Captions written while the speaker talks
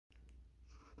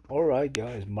Alright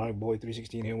guys,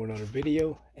 MarkBoy316 here with another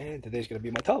video, and today's gonna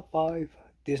be my top 5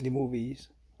 Disney movies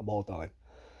of all time.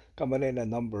 Coming in at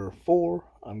number 4,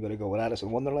 I'm gonna go with Alice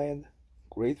in Wonderland.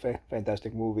 Great,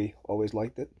 fantastic movie, always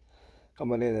liked it.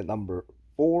 Coming in at number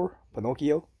 4,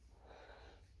 Pinocchio.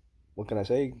 What can I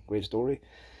say? Great story.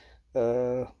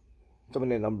 Coming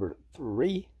in at number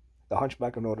 3, The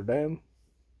Hunchback of Notre Dame.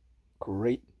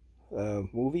 Great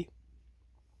movie.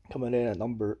 Coming in at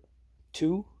number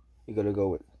 2, you gotta go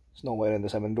with Snow White and the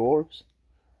Seven Dwarfs,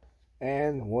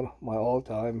 and one of my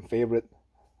all-time favorite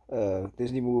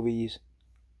Disney movies,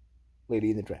 Lady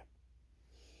and the Tramp.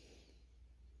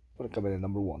 Gonna come in at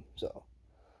number 1. So,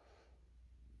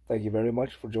 thank you very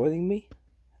much for joining me,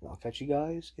 and I'll catch you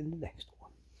guys in the next one.